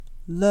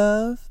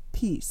Love,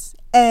 Peace,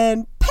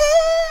 and Petty,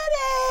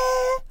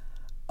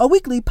 a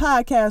weekly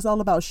podcast all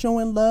about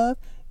showing love,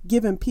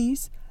 giving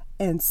peace,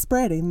 and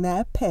spreading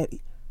that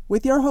petty.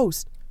 With your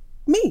host,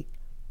 me,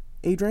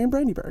 Adrienne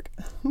Brandyberg.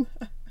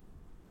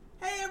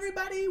 Hey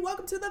everybody,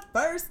 welcome to the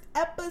first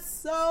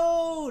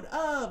episode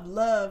of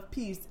Love,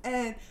 Peace,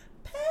 and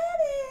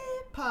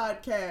Petty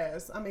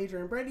podcast. I'm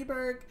Adrienne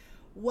Brandyberg.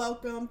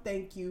 Welcome.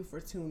 Thank you for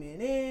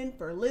tuning in,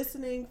 for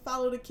listening.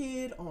 Follow the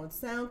kid on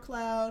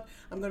SoundCloud.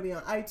 I'm going to be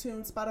on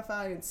iTunes,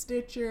 Spotify, and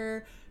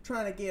Stitcher,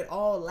 trying to get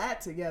all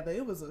that together.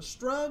 It was a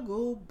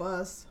struggle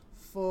bus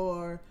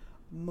for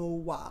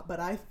Moa,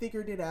 but I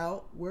figured it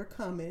out. We're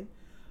coming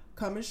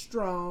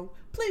strong.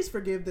 Please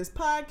forgive this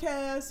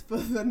podcast for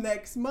the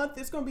next month.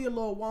 It's going to be a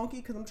little wonky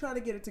because I'm trying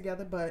to get it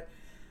together, but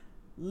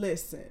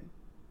listen,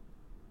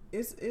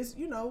 it's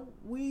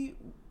we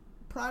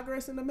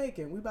progress in the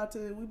making. We about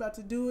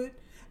to do it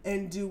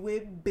and do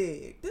it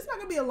big. This is not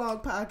gonna be a long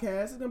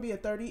podcast. It's gonna be a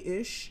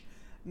 30-ish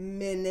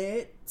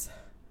minute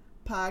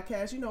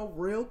podcast,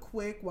 real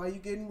quick while you're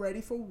getting ready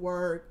for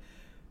work,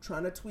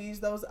 trying to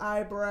tweeze those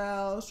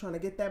eyebrows, trying to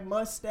get that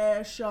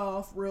mustache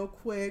off real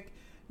quick,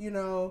 in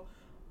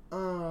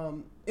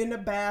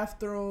the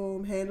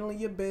bathroom, handling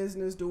your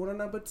business, doing a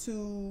number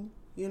two.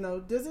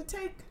 Does it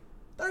take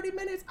 30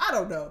 minutes? I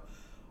don't know.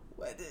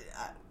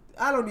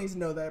 I don't need to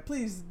know that.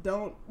 Please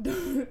don't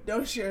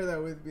share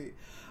that with me.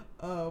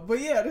 But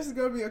yeah, this is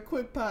going to be a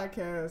quick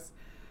podcast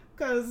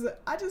because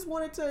I just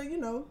wanted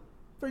to,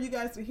 for you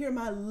guys to hear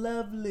my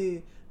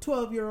lovely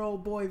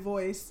 12-year-old boy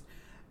voice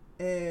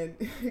and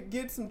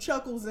get some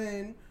chuckles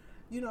in,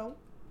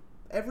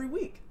 every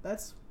week.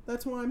 That's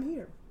why I'm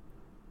here.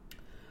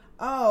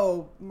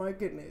 Oh my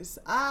goodness.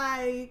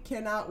 I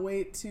cannot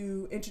wait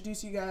to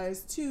introduce you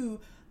guys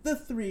to the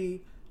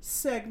 3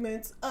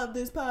 segments of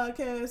this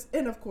podcast,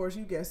 and of course,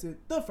 you guessed it,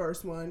 the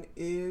first one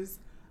is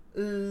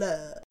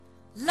love.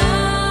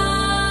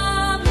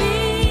 Love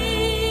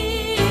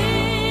me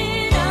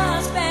in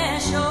a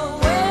special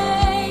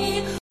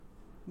way.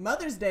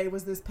 Mother's Day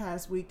was this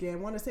past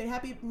weekend. Want to say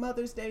happy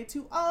Mother's Day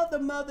to all the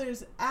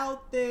mothers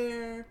out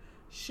there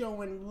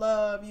showing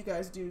love. You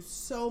guys do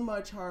so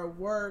much hard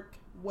work,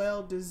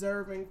 well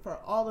deserving for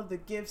all of the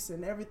gifts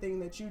and everything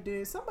that you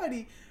did.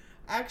 Somebody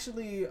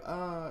actually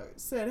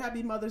said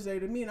happy Mother's Day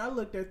to me, and I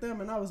looked at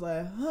them and I was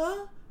like,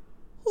 huh?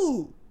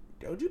 Who?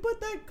 Don't you put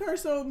that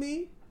curse on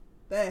me,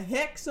 that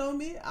hex on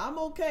me. I'm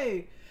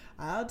okay.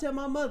 I'll tell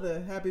my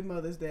mother happy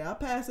Mother's Day. I'll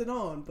pass it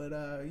on, but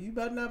you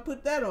better not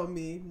put that on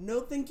me.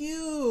 No thank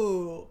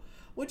you.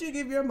 What you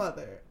give your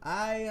mother?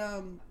 My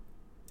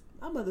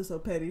mother's so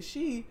petty.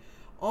 She,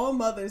 on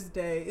Mother's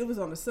Day, it was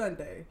on a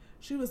Sunday,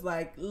 she was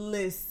like,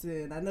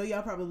 listen, I know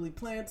y'all probably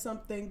planned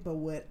something, but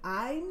what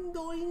I'm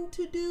going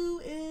to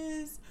do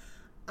is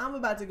I'm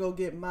about to go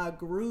get my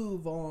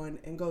groove on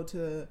and go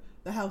to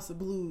the House of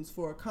Blues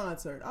for a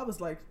concert. I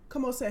was like,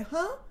 come on, say,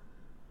 huh?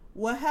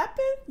 What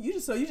happened? You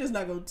just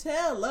not going to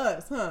tell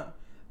us, huh?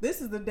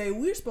 This is the day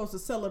we're supposed to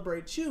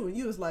celebrate you. And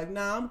you was like,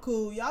 nah, I'm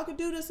cool. Y'all could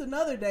do this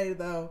another day,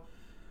 though.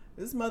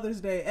 This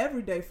Mother's Day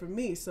every day for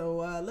me. So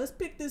let's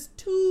pick this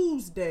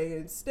Tuesday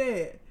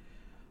instead.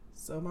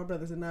 So my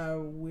brothers and I,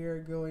 we're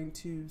going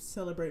to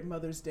celebrate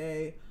Mother's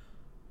Day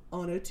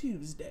on a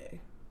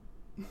Tuesday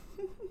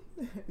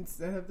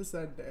instead of the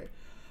Sunday.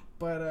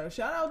 But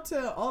shout out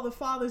to all the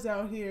fathers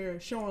out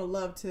here showing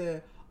love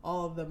to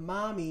all the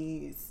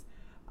mommies.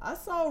 I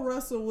saw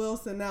Russell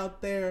Wilson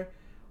out there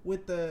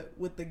with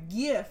the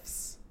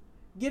gifts,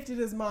 gifted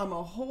his mom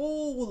a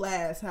whole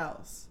ass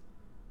house.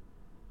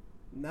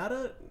 Not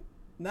a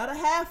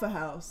half a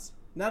house,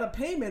 not a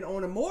payment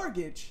on a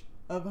mortgage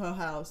of her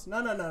house.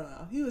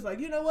 No. He was like,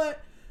 you know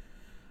what?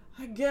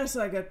 I guess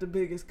I got the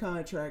biggest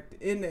contract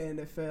in the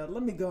NFL.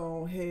 Let me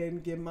go ahead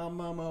and give my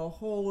mama a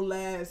whole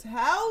ass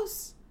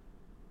house.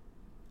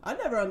 I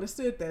never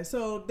understood that.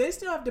 So they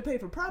still have to pay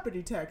for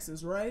property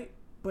taxes, right?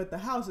 But the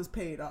house is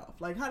paid off.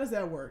 Like, how does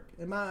that work?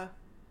 Am I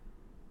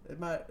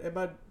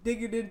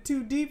digging in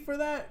too deep for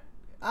that?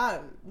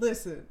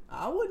 Listen,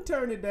 I wouldn't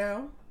turn it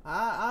down.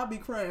 I'll be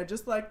crying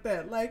just like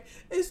that. Like,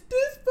 is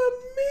this for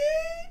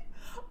me?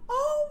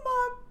 Oh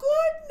my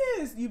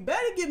goodness! You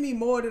better give me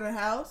more than a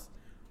house.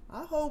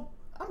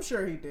 I'm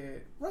sure he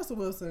did. Russell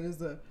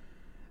Wilson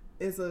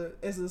is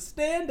a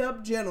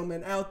stand-up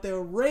gentleman out there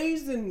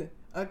raising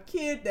a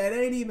kid that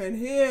ain't even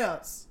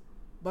his,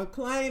 but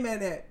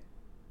claiming it.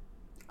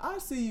 I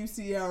see you,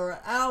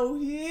 Ciara, out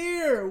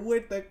here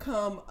with the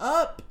come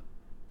up,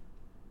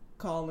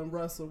 calling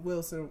Russell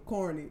Wilson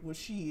corny. Well,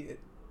 shit.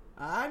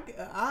 I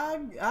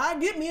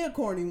get me a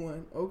corny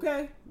one,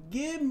 okay?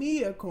 Give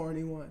me a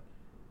corny one.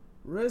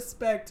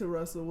 Respect to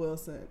Russell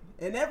Wilson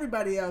and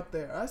everybody out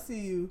there. I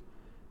see you.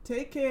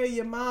 Take care of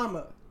your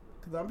mama,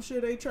 because I'm sure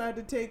they tried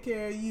to take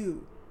care of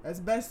you as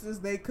best as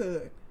they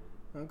could.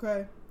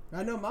 Okay?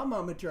 I know my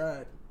mama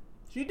tried.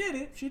 She did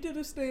it. She did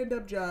a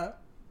stand-up job.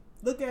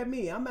 Look at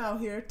me. I'm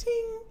out here,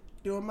 ting,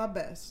 doing my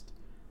best.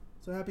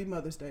 So happy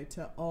Mother's Day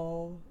to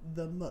all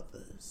the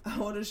mothers. I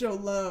want to show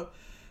love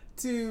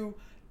to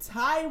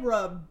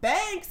Tyra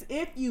Banks.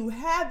 If you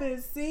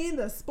haven't seen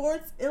the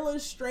Sports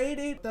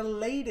Illustrated, the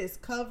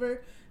latest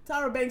cover,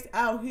 Tyra Banks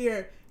out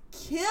here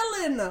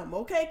killing them,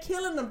 okay?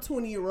 Killing them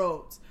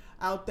 20-year-olds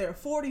out there.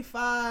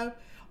 45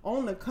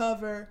 on the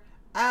cover,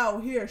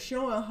 out here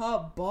showing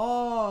her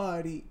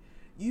body.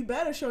 You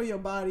better show your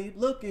body.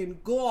 Looking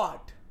good,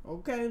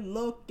 okay?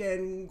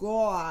 Looking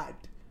good.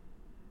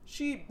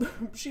 She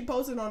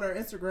posted on her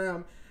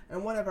Instagram,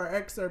 and one of her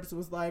excerpts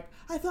was like,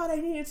 I thought I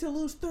needed to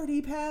lose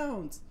 30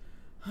 pounds.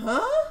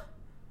 Huh?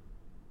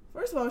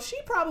 First of all, she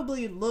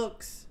probably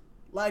looks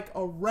like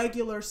a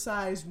regular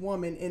sized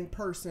woman in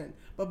person,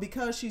 but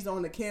because she's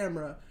on the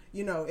camera,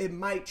 you know, it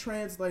might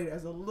translate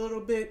as a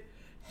little bit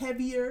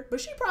heavier,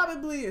 but she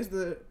probably is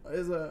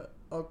a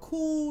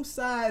cool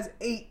size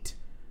 8.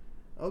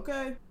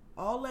 Okay?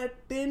 All that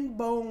thin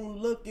bone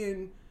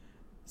looking,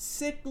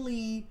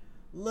 sickly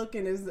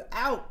looking is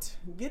out.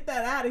 Get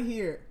that out of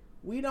here.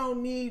 We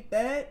don't need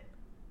that.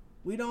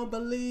 We don't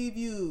believe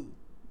you.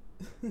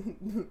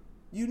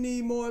 You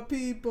need more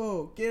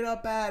people. Get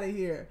up out of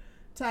here.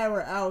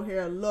 Tyra out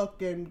here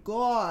looking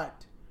good.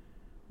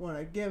 Want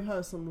to give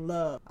her some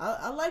love.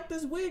 I like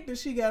this wig that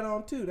she got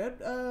on too.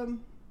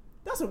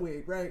 That's a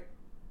wig, right?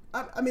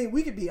 I mean,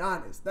 we could be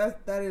honest.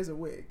 That is a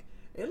wig.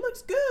 It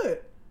looks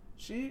good.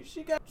 She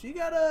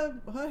got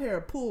her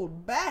hair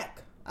pulled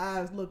back.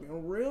 Eyes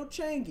looking real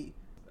changy.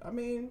 I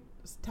mean,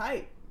 it's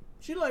tight.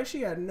 She like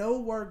she got no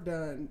work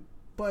done.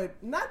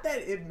 But not that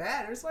it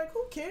matters. Like,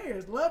 who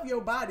cares? Love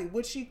your body,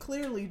 which she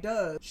clearly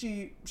does.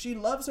 She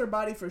loves her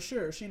body for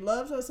sure. She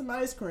loves her some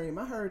ice cream.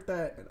 I heard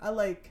that. I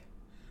like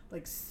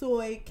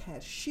soy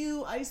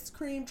cashew ice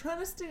cream.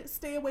 Trying to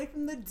stay away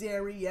from the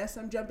dairy. Yes,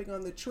 I'm jumping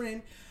on the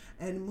trend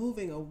and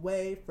moving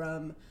away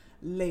from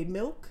lait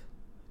milk.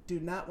 Do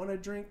not want to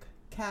drink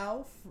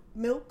cow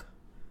milk.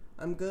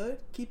 I'm good.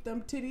 Keep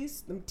them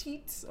titties, them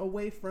teats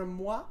away from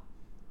moi.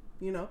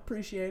 You know,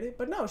 appreciate it.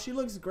 But no, she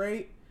looks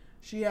great.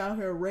 She out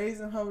here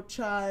raising her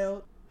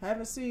child.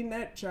 Haven't seen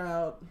that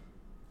child,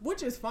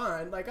 which is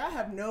fine. Like, I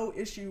have no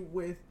issue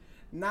with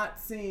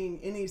not seeing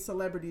any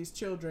celebrities'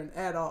 children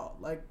at all.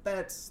 Like,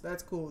 that's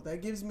cool.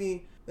 That gives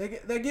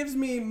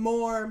me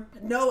more,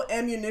 no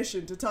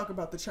ammunition to talk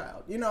about the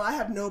child. You know, I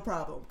have no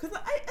problem. Because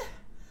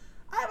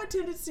I have a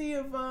tendency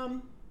of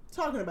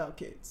talking about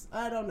kids.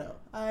 I don't know.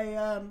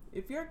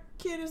 If your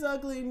kid is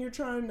ugly and you're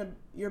trying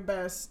your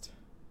best,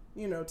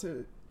 you know,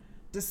 to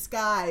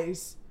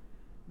disguise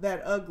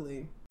that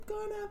ugly,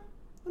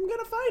 I'm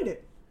gonna find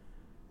it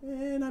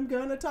and I'm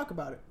gonna talk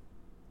about it.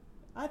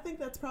 I think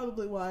that's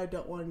probably why I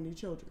don't want any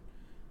children,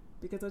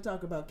 because I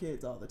talk about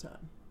kids all the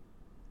time.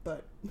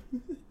 But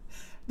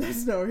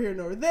that's nor here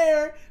nor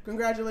there.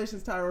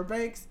 Congratulations, Tyra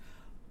Banks,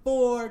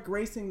 for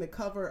gracing the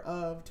cover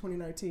of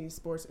 2019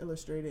 Sports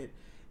Illustrated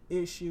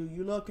issue.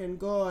 You looking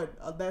good.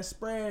 That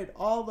spread,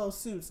 all those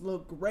suits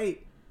look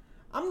great.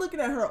 I'm looking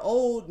at her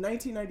old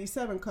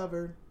 1997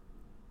 cover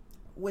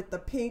with the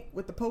pink,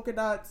 with the polka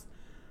dots.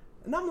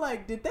 And I'm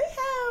like, did they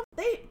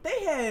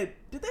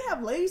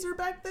have laser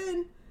back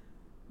then?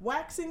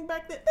 Waxing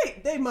back then?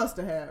 They must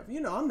have.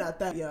 You know, I'm not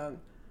that young.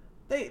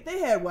 They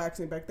had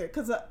waxing back then.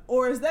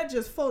 Or is that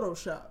just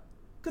Photoshop?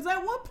 Because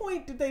at what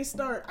point did they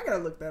start? I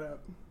gotta look that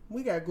up.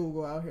 We got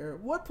Google out here.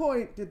 What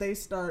point did they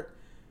start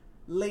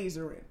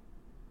lasering?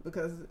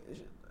 Because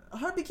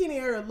her bikini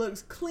area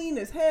looks clean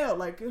as hell.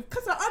 Like,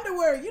 because her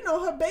underwear, you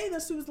know, her bathing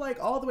suit's like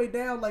all the way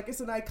down. Like,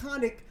 it's an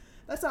iconic.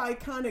 That's an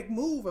iconic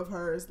move of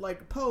hers,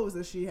 like pose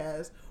that she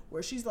has,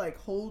 where she's like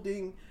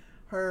holding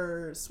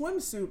her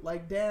swimsuit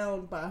like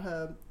down by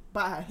her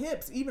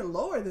hips, even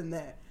lower than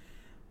that.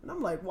 And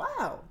I'm like,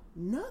 wow,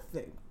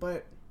 nothing.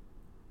 But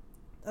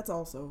that's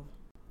also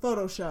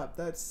Photoshop.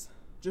 That's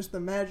just the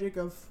magic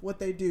of what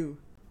they do.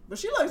 But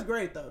she looks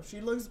great though. She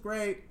looks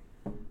great.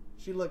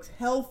 She looks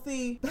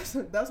healthy.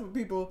 That's what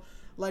people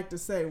like to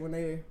say when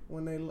they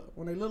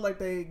look like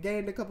they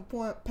gained a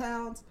couple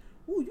pounds.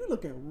 Ooh, you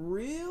looking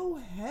real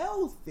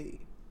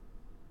healthy.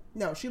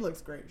 No, she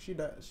looks great. She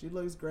does. She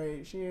looks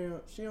great. She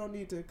don't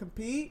need to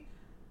compete.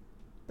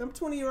 Them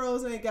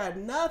 20-year-olds ain't got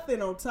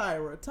nothing on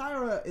Tyra.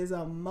 Tyra is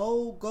a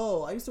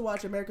mogul. I used to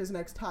watch America's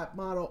Next Top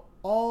Model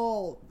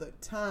all the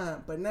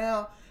time. But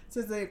now,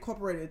 since they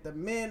incorporated the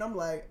men, I'm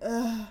like,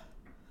 ugh,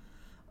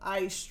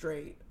 ice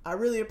straight. I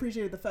really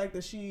appreciated the fact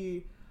that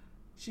she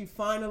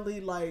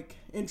finally like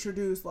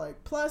introduced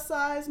like plus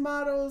size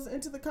models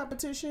into the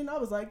competition. I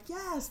was like,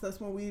 yes, that's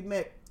when we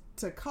met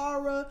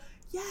Takara.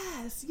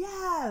 Yes.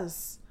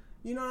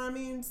 You know what I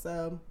mean?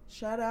 So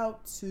shout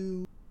out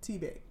to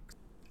T-Banks.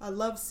 I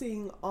love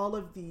seeing all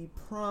of the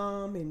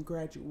prom and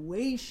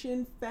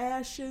graduation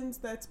fashions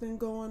that's been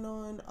going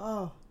on.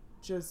 Oh,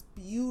 just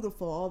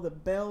beautiful. All the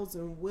bells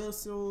and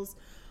whistles.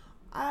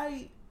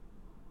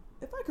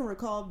 If I can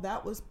recall,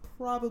 that was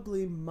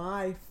probably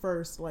my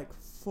first like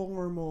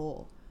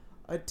formal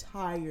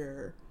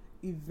attire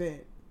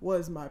event,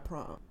 was my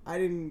prom. I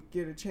didn't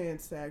get a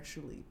chance to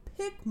actually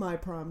pick my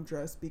prom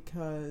dress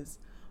because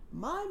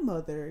my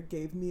mother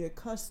gave me a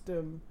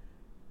custom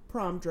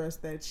prom dress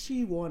that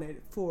she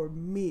wanted for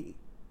me.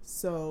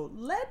 So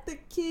let the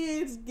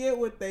kids get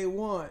what they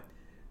want.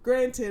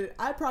 Granted,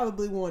 I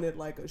probably wanted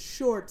like a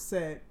short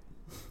set.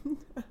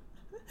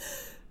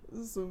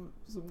 some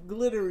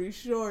glittery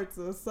shorts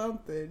or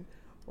something,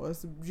 or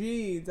some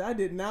jeans. I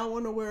did not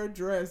want to wear a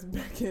dress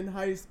back in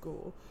high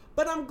school.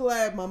 But I'm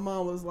glad my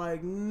mom was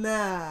like,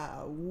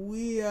 nah,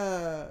 we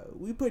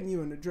putting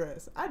you in a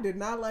dress. I did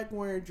not like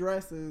wearing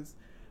dresses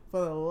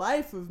for the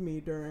life of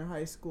me during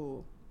high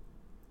school.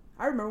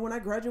 I remember when I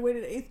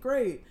graduated 8th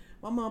grade,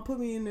 my mom put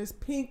me in this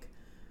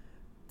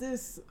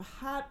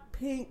hot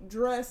pink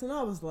dress, and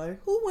I was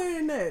like, who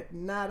wearing that?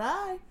 Not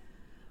I.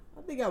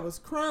 I think I was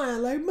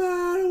crying like, Ma,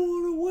 I don't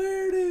want to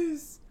wear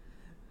this.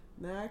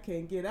 Now I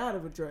can't get out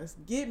of a dress.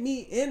 Get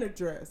me in a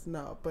dress.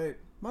 No, but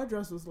my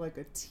dress was like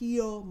a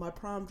teal, my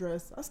prom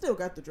dress. I still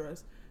got the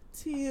dress.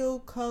 Teal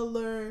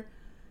color,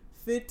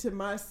 fit to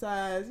my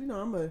size. You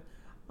know,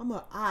 I'm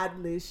a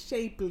oddly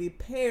shapely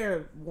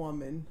pear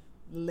woman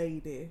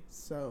lady.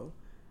 So,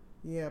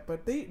 yeah,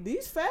 but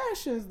these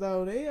fashions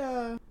though,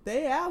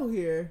 they out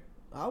here.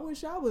 I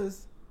wish I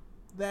was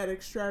that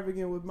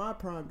extravagant with my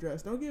prom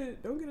dress. Don't get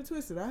it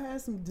twisted. I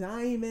had some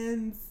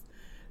diamonds.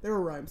 They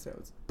were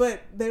rhinestones,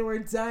 but they were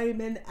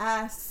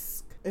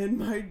diamond-esque in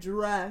my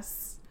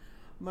dress.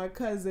 My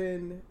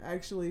cousin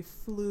actually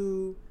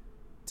flew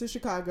to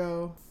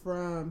Chicago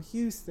from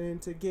Houston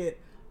to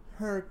get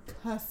her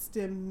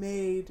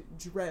custom-made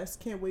dress.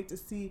 Can't wait to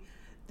see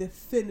the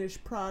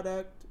finished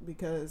product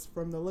because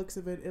from the looks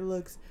of it, it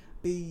looks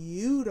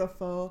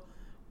beautiful.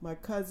 My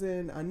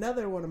cousin,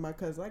 another one of my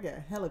cousins, I got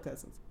hella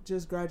cousins,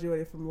 just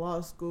graduated from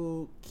law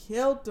school,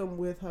 killed them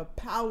with her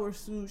power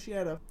suit. She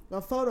had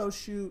a photo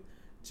shoot,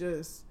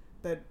 just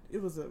that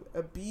it was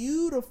a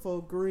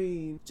beautiful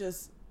green,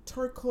 just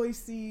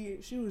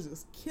turquoisey. She was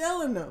just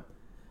killing them.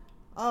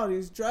 All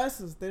these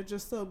dresses, they're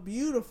just so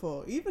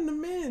beautiful. Even the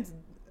men's,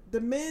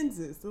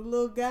 the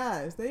little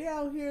guys, they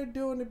out here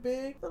doing it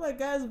big. I feel like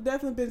guys have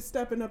definitely been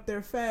stepping up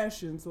their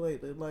fashions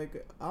lately.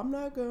 Like, I'm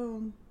not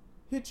gonna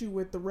hit you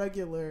with the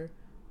regular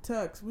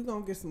tux. We're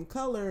gonna get some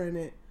color in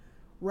it.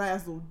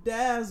 Razzle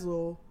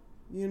dazzle.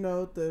 You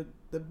know,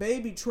 the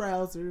baby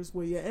trousers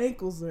where your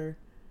ankles are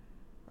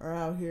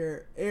out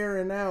here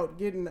airing out,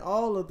 getting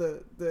all of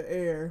the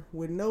air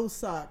with no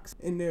socks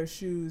in their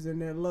shoes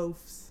and their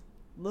loafs,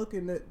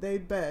 looking at they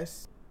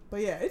best.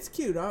 But yeah, it's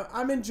cute.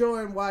 I'm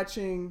enjoying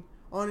watching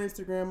on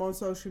Instagram, on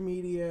social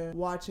media,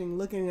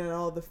 looking at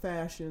all the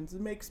fashions.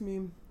 It makes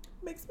me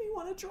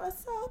want to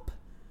dress up.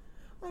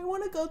 I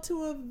want to go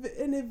to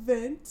an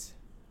event.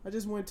 I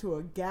just went to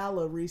a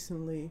gala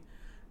recently,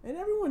 and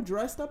everyone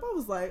dressed up. I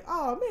was like,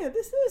 oh man,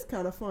 this is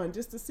kind of fun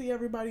just to see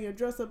everybody in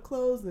dress up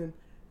clothes and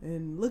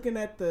looking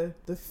at the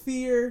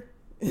fear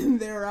in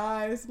their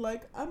eyes.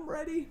 Like, I'm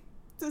ready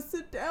to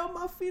sit down.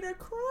 My feet are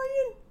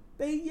crying.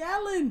 They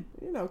yelling,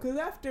 you know, because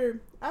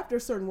after a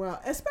certain while,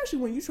 especially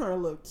when you're trying to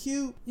look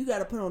cute, you got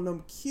to put on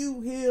them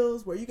cute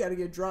heels where you got to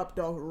get dropped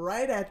off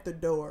right at the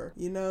door,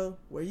 you know,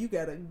 where you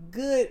got a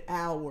good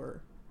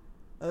hour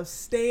of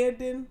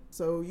standing.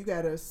 So you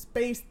got to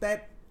space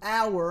that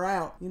hour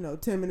out, you know,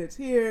 10 minutes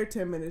here,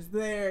 10 minutes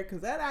there, because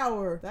that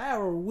hour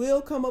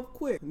will come up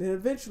quick. And then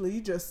eventually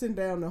you just sit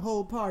down the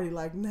whole party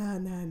like, nah,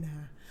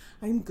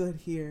 I'm good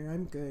here.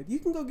 I'm good. You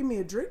can go give me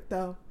a drink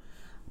though,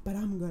 but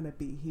I'm gonna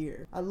be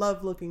here. I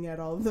love looking at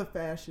all the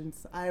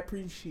fashions. I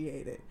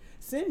appreciate it.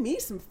 Send me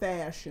some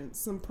fashions,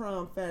 some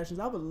prom fashions.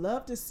 I would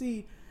love to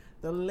see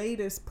the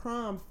latest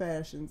prom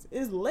fashions.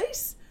 Is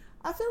lace,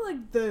 I feel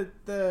like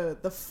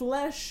the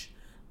flesh,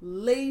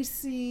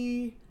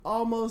 lacy,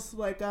 almost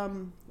like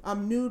I'm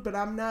nude but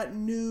I'm not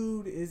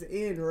nude is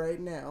in right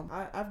now.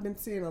 I've been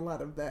seeing a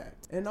lot of that.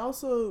 And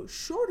also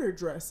short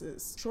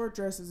dresses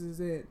is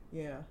in.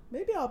 Yeah,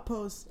 maybe I'll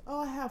post.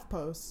 I have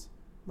post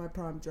my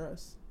prom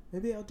dress.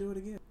 Maybe I'll do it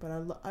again.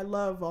 But I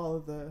love all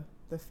of the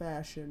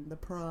fashion, the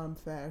prom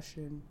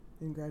fashion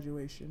and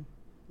graduation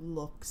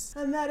looks.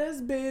 And that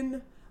has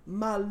been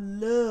my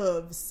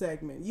love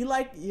segment. You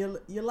like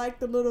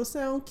the little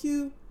sound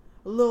cue?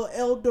 A little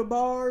Elder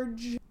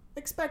Barge?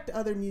 Expect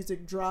other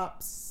music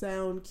drops,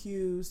 sound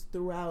cues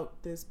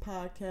throughout this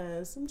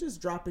podcast. I'm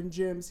just dropping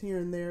gems here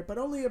and there, but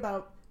only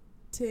about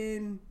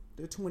 10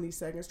 to 20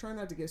 seconds. Try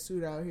not to get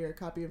sued out here.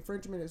 Copy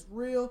infringement is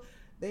real.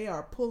 They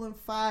are pulling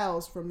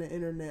files from the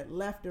internet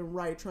left and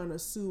right, trying to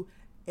sue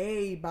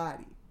a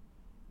body.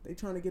 They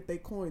trying to get their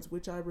coins,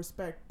 which I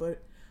respect,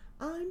 but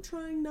I'm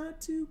trying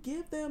not to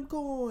give them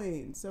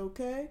coins,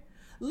 okay?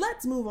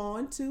 Let's move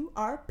on to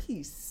our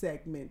peace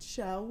segment,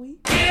 shall we?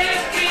 Give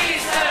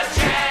peace a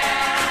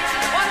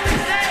chance. What we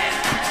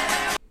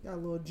say? Got a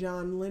little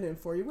John Lennon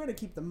for you. We're going to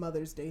keep the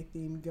Mother's Day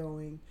theme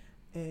going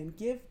and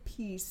give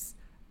peace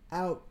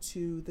out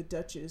to the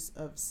Duchess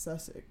of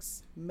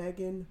Sussex,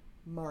 Meghan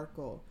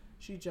Markle.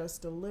 She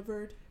just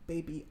delivered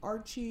baby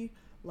Archie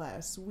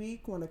last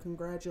week. Want to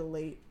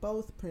congratulate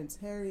both Prince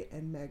Harry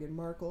and Meghan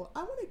Markle.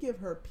 I want to give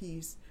her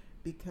peace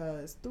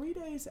because 3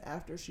 days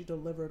after she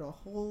delivered a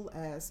whole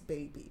ass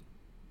baby.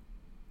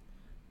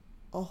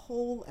 I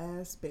want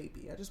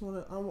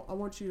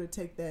you to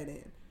take that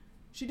in.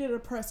 She did a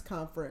press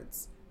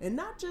conference And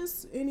not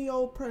just any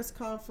old press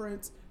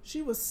conference.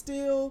 She was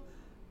still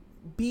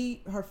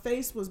beat. Her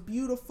face was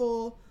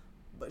beautiful,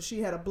 but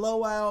she had a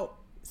blowout,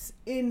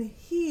 in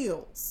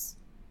heels,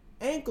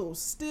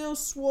 ankles still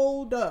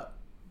swolled up,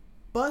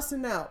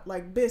 busting out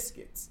like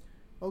biscuits,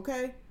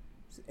 okay?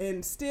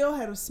 And still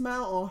had a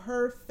smile on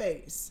her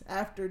face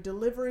after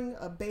delivering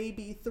a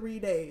baby 3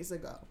 days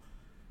ago.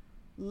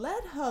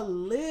 Let her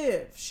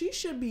live. She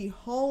should be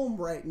home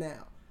right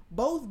now.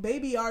 Both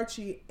baby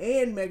Archie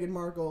and Meghan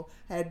Markle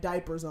had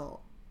diapers on.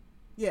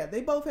 Yeah,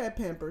 they both had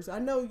Pampers. I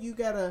know you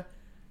gotta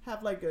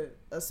have like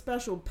a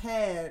special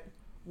pad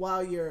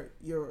while your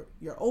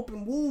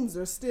open wounds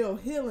are still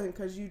healing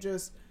because you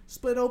just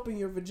split open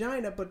your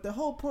vagina. But the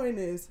whole point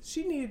is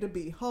she needed to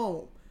be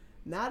home,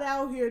 not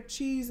out here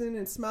cheesing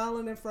and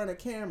smiling in front of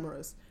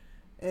cameras.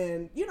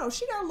 And, you know,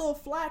 she got a little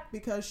flack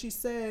because she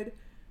said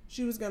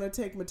she was going to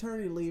take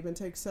maternity leave and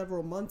take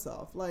several months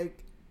off.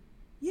 Like,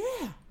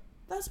 yeah,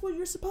 that's what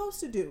you're supposed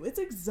to do. It's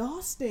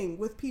exhausting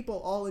with people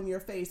all in your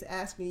face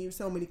asking you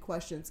so many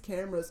questions,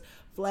 cameras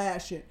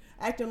flashing,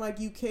 acting like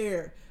you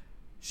care,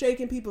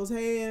 shaking people's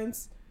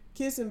hands,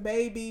 kissing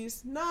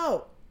babies.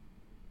 No.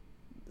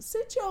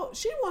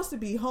 She wants to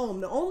be home.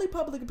 The only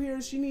public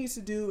appearance she needs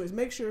to do is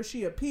make sure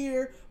she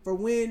appear for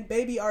when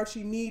baby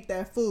Archie need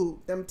that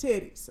food, them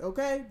titties,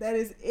 okay? That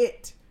is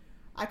it.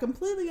 I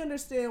completely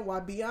understand why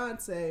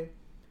Beyonce,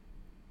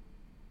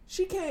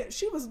 she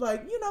was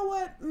like, you know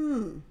what?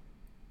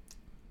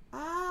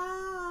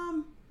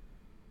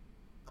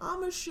 I'm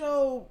gonna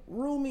show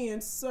Rumi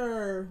and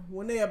Sir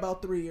when they're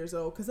about 3 years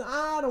old because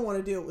I don't want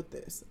to deal with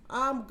this.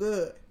 I'm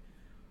good.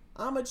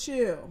 I'ma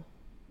chill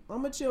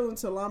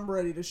until I'm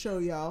ready to show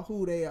y'all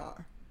who they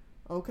are.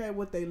 Okay,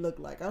 what they look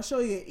like. I'll show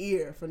you an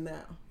ear for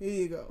now. Here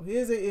you go.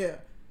 Here's an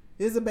ear.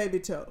 Here's a baby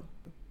toe.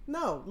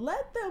 No,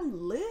 let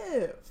them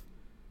live.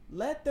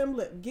 Let them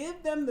live.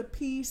 Give them the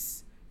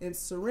peace and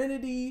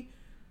serenity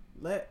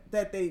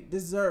that they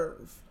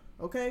deserve.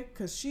 Okay?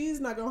 Because she's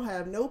not going to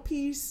have no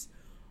peace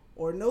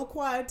or no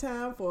quiet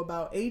time for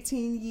about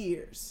 18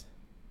 years.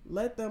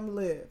 Let them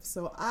live.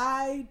 So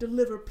I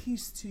deliver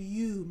peace to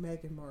you,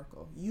 Meghan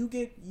Markle. You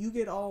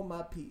get all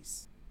my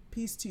peace.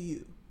 Peace to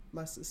you,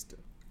 my sister.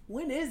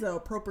 When is the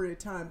appropriate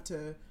time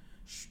to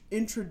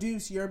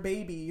introduce your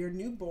baby, your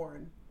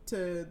newborn,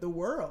 to the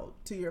world,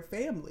 to your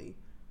family,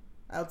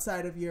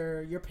 outside of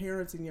your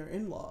parents and your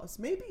in-laws?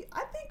 I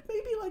think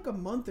maybe like a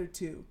month or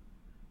two,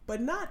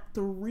 but not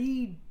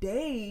 3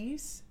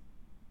 days.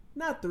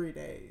 Not 3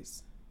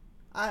 days.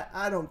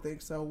 I don't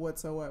think so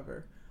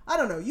whatsoever. I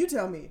don't know. You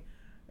tell me.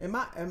 Am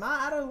I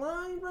out of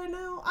line right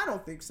now? I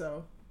don't think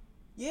so.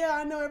 Yeah,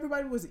 I know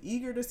everybody was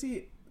eager to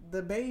see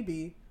the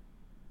baby.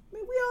 I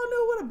mean, we all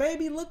knew what a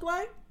baby looked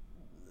like.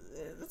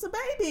 It's a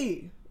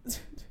baby.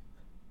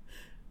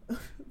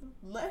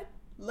 Let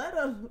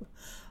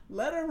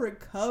her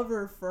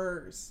recover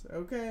first,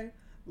 okay?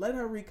 Let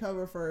her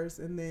recover first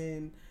and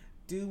then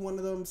do one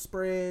of them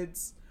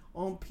spreads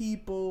on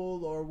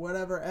People or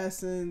whatever,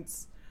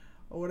 Essence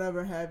or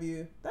whatever have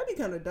you. That'd be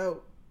kind of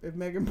dope if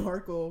Meghan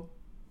Markle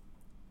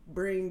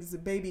brings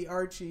baby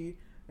Archie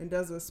and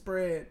does a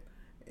spread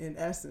in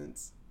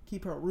Essence.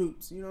 Keep her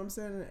roots, you know what I'm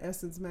saying, in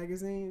Essence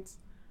magazines.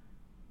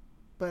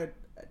 But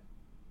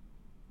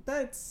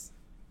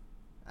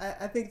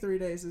I think 3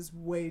 days is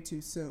way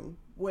too soon.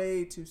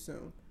 Way too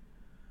soon.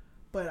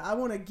 But I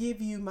want to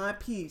give you my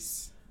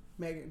peace,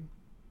 Meghan.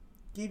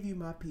 Give you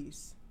my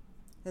peace.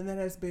 And that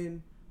has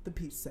been the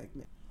peace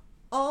segment.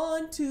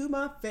 On to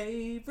my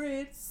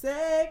favorite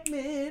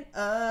segment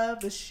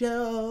of the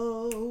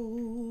show.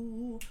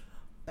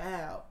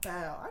 Bow,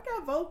 bow. I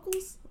got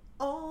vocals.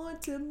 On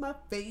to my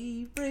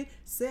favorite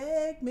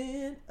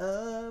segment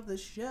of the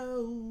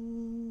show.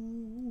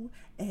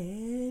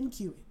 And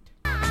cue it.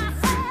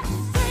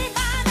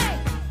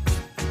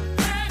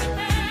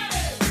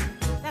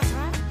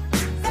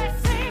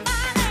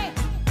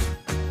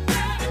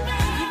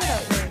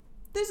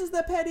 This is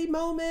the petty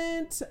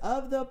moment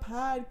of the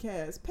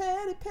podcast.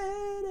 Petty,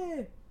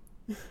 petty.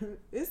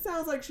 It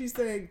sounds like she's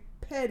saying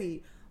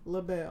Patti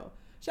LaBelle.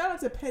 Shout out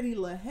to Patti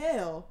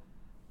LaHelle.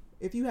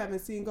 If you haven't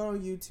seen, go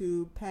on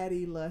YouTube.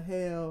 Patti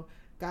LaHelle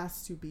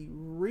Gots to Be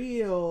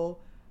Real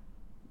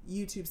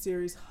YouTube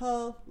series.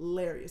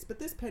 Hilarious. But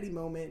this petty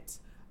moment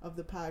of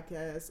the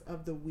podcast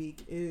of the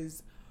week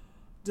is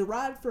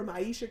derived from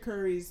Ayesha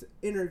Curry's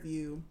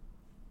interview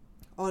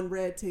on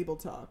Red Table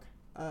Talk.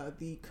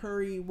 The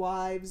Curry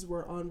wives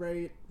were on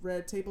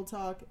Red Table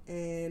Talk,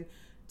 and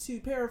to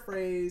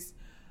paraphrase,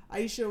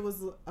 Ayesha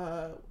was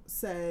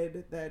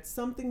said that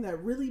something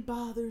that really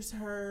bothers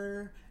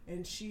her,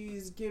 and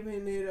she's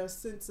given it a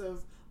sense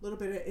of a little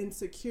bit of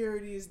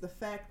insecurity, is the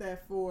fact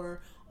that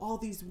for all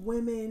these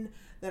women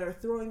that are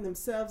throwing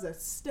themselves at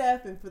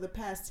Steph, and for the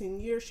past 10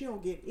 years, she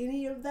don't get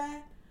any of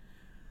that.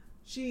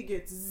 She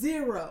gets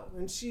zero,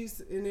 and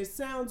it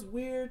sounds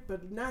weird,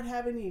 but not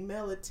having any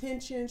male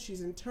attention,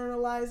 she's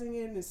internalizing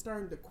it and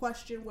starting to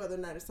question whether or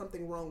not there's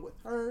something wrong with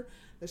her,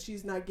 that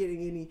she's not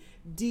getting any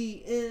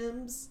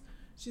DMs,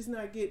 she's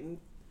not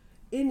getting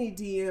any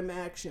DM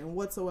action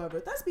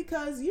whatsoever. That's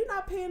because you're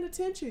not paying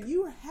attention.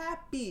 You're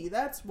happy.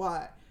 That's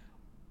why.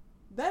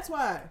 That's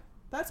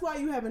why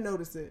you haven't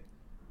noticed it.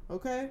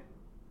 Okay?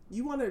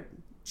 You want to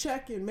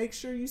check and make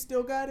sure you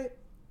still got it?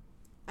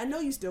 I know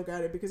you still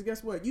got it because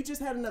guess what? You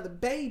just had another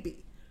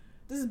baby.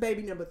 This is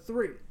baby number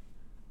 3.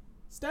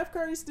 Steph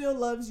Curry still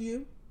loves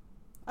you.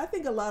 I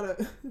think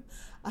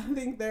I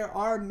think there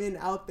are men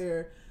out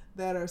there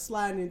that are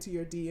sliding into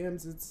your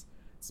DMs. It's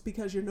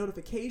because your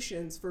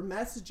notifications for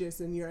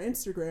messages in your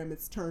Instagram,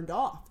 it's turned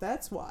off.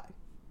 That's why.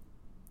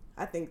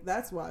 I think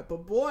that's why.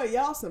 But boy,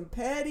 y'all some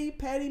petty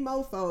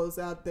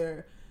mofos out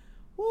there.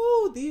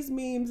 Woo, these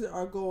memes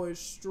are going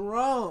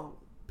strong.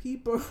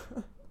 People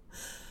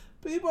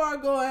are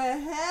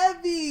going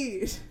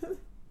heavy.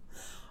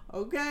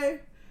 Okay?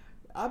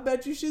 I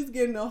bet you she's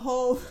getting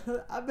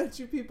I bet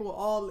you people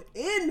all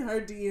in her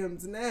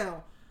DMs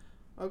now.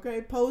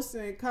 Okay?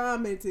 Posting,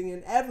 commenting,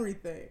 and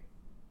everything.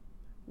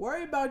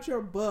 Worry about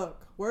your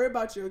book. Worry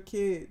about your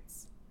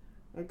kids.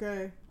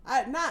 Okay?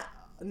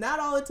 Not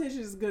all attention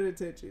is good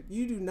attention.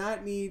 You do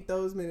not need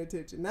those men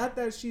attention. Not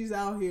that she's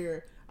out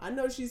here. I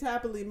know she's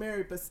happily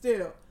married, but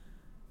still.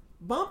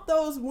 Bump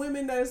those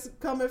women that's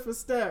coming for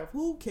Steph.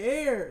 Who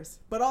cares?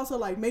 But also,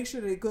 like, make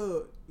sure they're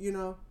good, you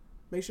know?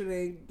 Make sure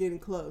they ain't getting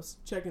close.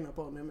 Checking up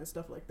on them and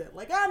stuff like that.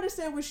 Like, I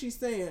understand what she's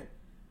saying.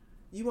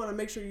 You want to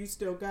make sure you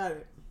still got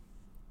it.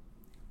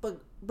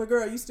 But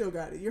girl, you still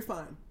got it. You're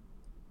fine.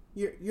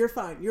 You're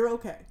fine. You're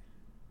okay.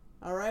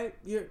 All right?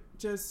 You're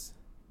just...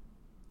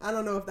 I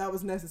don't know if that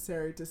was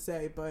necessary to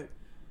say, but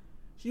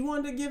she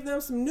wanted to give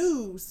them some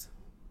news.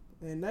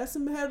 And that's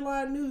some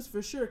headline news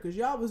for sure, because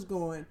y'all was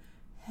going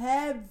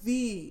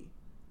heavy.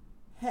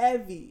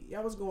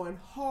 Y'all was going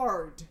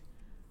hard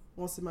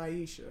on some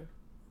Ayesha.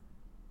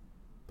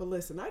 But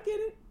listen, I get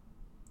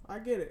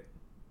it.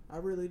 I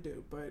really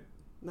do. But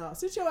no,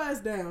 sit your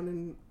ass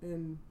down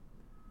and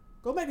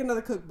go make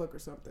another cookbook or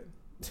something.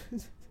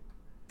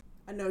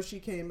 I know she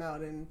came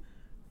out and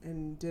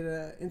did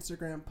an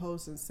Instagram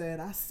post and said,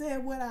 I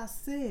said what I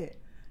said.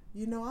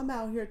 You know, I'm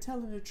out here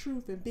telling the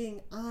truth and being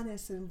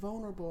honest and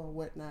vulnerable and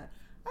whatnot.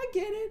 I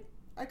get it.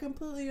 I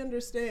completely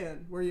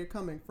understand where you're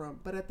coming from.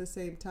 But at the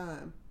same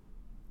time,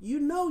 you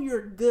know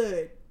you're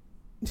good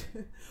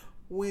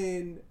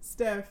when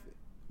Steph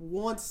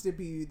wants to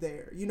be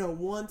there. You know,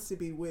 wants to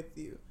be with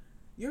you.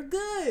 You're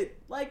good.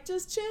 Like,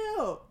 just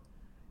chill.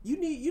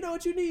 You know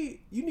what you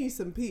need? You need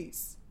some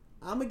peace.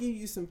 I'm going to give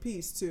you some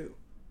peace too.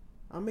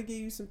 I'm going to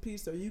give you some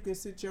peace so you can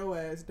sit your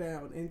ass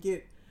down and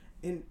get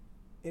and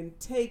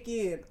take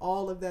in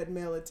all of that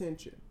male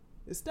attention.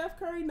 Is Steph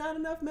Curry not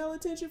enough male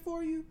attention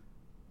for you?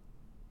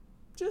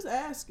 Just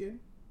asking.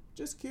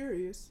 Just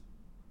curious.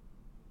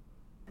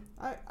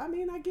 I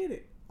mean, I get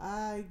it.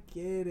 I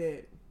get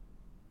it.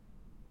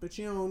 But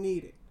you don't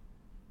need it.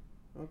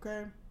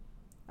 Okay?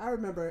 I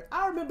remember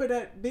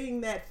that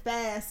being that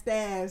fast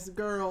ass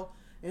girl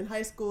in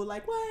high school,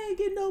 like, why I ain't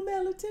getting no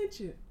male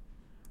attention?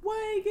 Why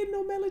I ain't getting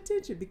no male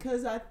attention?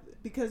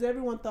 Because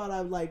everyone thought I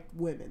liked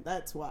women.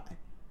 That's why.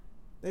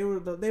 They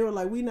were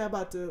like, we not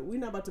about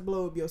to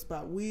blow up your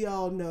spot. We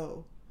all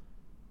know.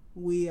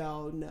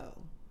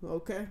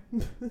 Okay?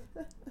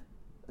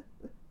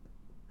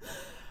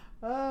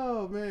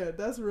 Oh man,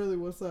 that's really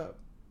what's up.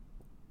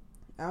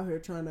 Out here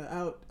trying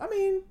to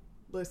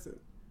listen.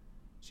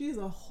 She's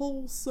a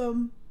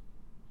wholesome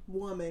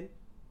woman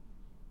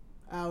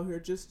out here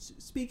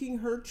just speaking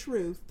her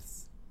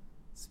truths.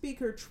 Speak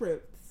her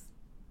truths.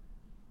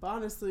 But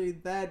honestly,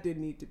 that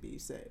didn't need to be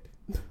said.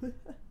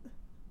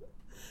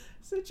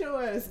 Sit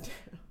your ass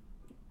down.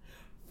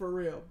 For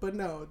real. But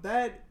no,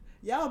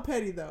 y'all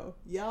petty though.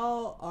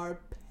 Y'all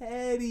are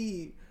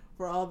petty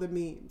for all the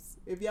memes.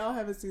 If y'all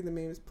haven't seen the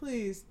memes,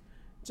 please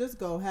just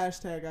go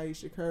hashtag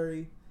Ayesha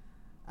Curry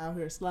out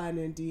here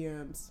sliding in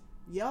DMs.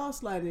 Y'all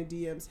sliding in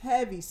DMs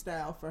heavy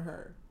style for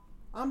her.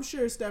 I'm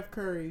sure Steph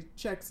Curry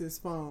checks his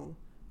phone,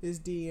 his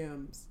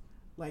DMs,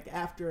 like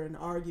after an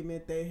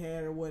argument they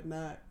had or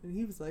whatnot. And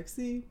he was like,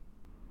 see,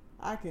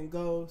 I can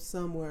go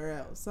somewhere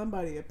else.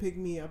 Somebody will pick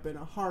me up in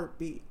a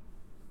heartbeat.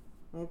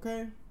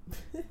 Okay?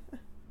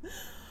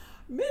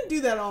 Men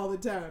do that all the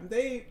time.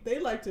 They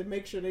like to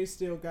make sure they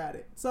still got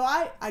it. So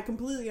I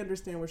completely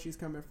understand where she's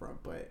coming from,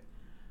 but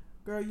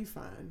girl, you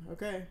fine,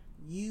 okay?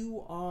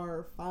 You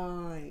are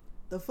fine.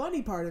 The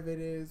funny part of it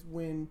is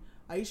when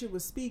Ayesha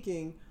was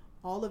speaking,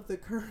 all of the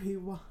Curry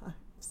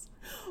wives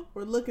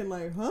were looking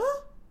like, huh?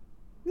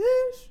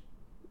 Bitch?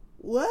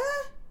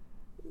 What?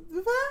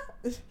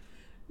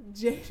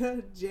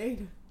 Jada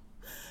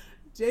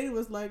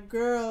was like,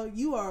 girl,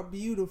 you are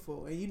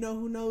beautiful. And you know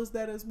who knows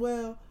that as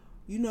well?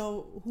 You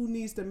know who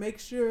needs to make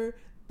sure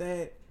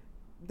that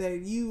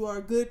you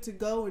are good to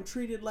go and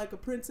treated like a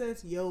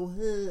princess? Your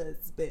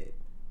husband.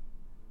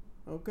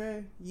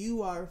 Okay?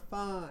 You are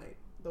fine.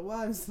 The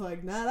wife's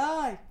like, not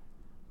I.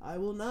 I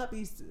will not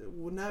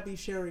be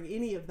sharing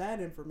any of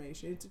that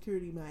information.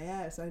 Insecurity my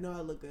ass. I know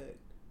I look good.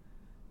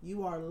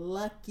 You are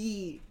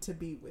lucky to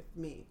be with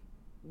me.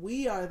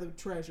 We are the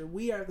treasure.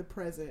 We are the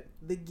present,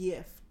 the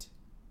gift.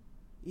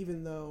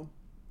 Even though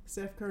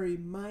Steph Curry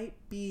might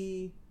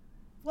be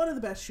one of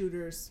the best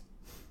shooters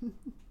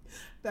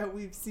that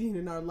we've seen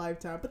in our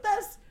lifetime. But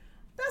that's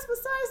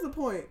besides the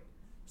point.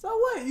 So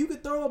what? You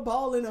could throw a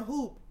ball in a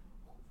hoop.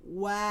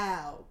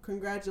 Wow.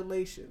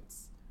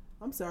 Congratulations.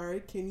 I'm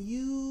sorry. Can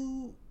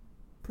you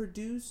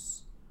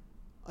produce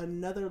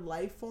another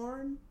life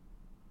form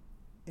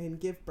and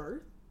give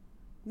birth?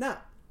 No.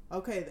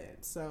 Okay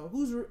then. So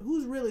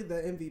who's really the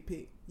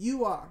MVP?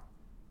 You are.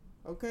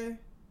 Okay?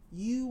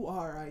 You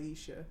are,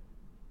 Aisha.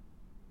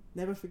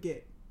 Never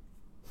forget.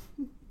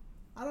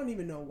 I don't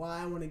even know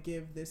why I want to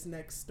give this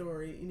next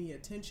story any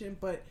attention,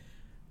 but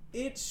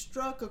it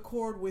struck a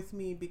chord with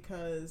me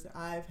because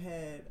I've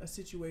had a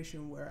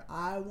situation where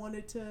I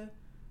wanted to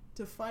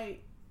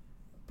fight,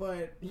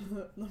 but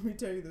let me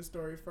tell you the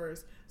story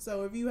first.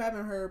 So if you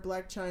haven't heard,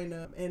 Blac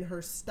Chyna and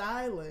her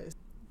stylist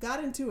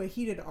got into a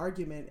heated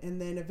argument, and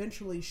then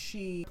eventually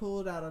she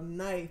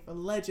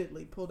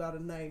allegedly pulled out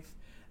a knife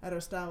at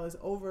her stylist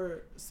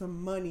over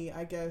some money.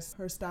 I guess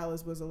her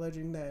stylist was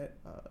alleging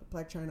that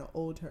Blac Chyna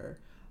owed her.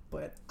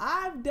 But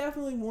I've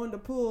definitely wanted to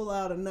pull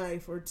out a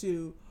knife or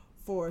two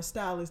for a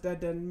stylist that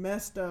done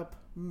messed up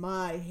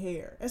my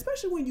hair.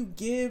 Especially when you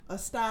give a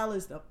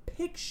stylist a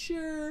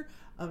picture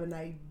of an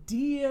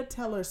idea,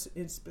 tell her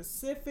in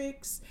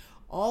specifics,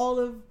 all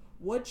of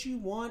what you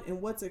want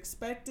and what's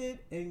expected,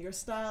 and your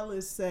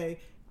stylist say,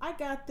 I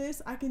got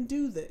this, I can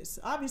do this.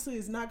 Obviously,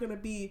 it's not going to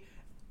be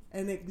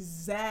an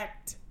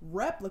exact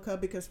replica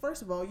because,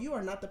 first of all, you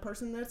are not the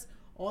person that's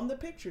on the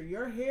picture.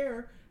 Your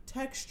hair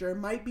texture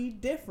might be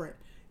different.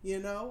 You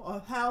know,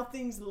 of how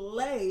things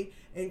lay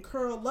and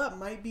curl up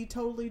might be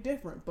totally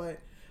different.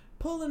 But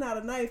pulling out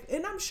a knife,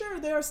 and I'm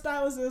sure there are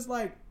stylists that's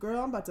like, girl,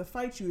 I'm about to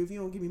fight you if you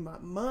don't give me my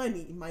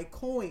money, my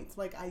coins.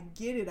 Like, I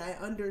get it. I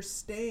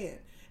understand.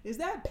 Is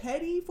that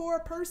petty for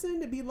a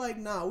person to be like,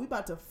 nah, we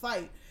about to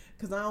fight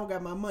because I don't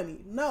got my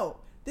money?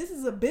 No, this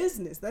is a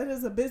business. That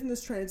is a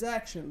business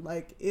transaction.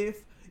 Like,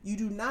 if you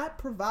do not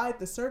provide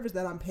the service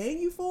that I'm paying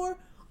you for,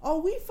 oh,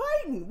 we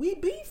fighting. We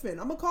beefing.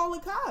 I'm going to call the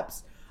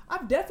cops.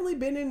 I've definitely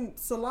been in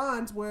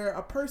salons where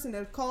a person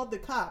has called the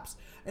cops,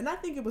 and I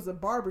think it was a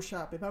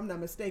barbershop, if I'm not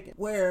mistaken,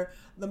 where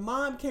the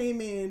mom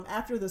came in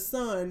after the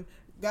son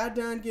got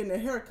done getting a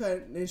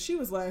haircut, and she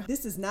was like,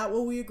 this is not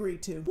what we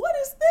agreed to. What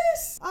is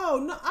this?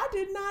 Oh, no, I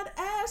did not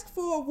ask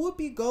for a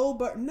Whoopi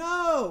Goldberg.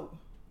 No.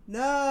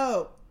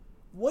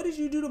 What did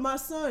you do to my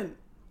son?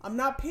 I'm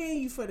not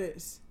paying you for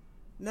this.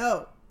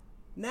 No.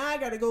 Now I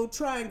got to go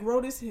try and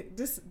grow this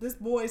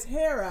boy's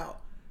hair out.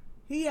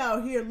 He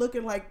out here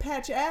looking like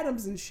Patch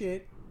Adams and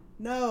shit.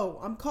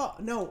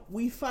 No,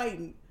 we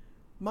fighting.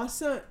 My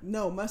son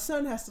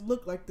has to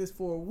look like this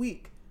for a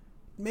week.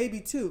 Maybe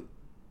 2.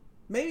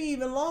 Maybe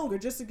even longer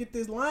just to get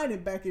this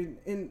lining back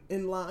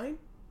in line.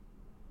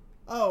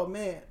 Oh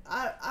man,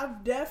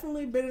 I've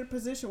definitely been in a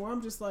position where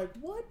I'm just like,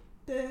 what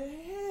the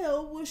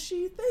hell was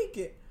she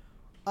thinking?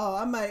 Oh,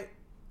 am I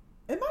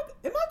going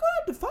to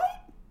have to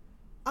fight?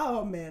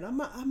 Oh man, I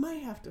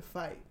might have to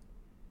fight.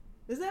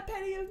 Is that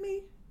petty of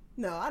me?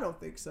 No, I don't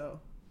think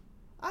so.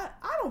 I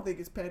don't think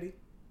it's petty,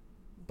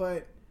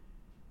 but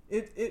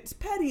it's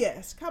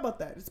petty-esque. How about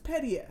that? It's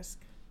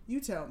petty-esque. You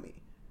tell me.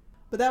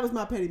 But that was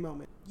my petty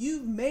moment.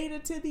 You've made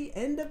it to the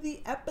end of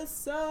the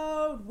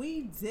episode.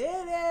 We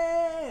did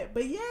it.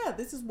 But yeah,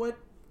 this is what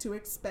to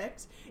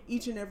expect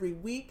each and every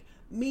week.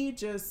 Me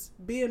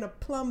just being a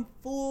plum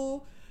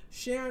fool,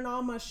 sharing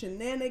all my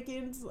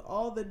shenanigans,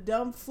 all the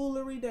dumb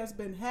foolery that's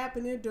been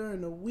happening during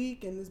the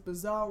week in this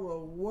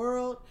bizarro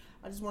world.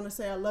 I just want to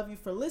say I love you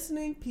for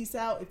listening. Peace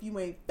out if you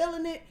ain't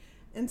feeling it.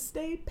 And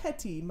stay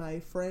petty, my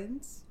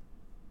friends.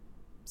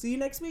 See you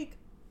next week.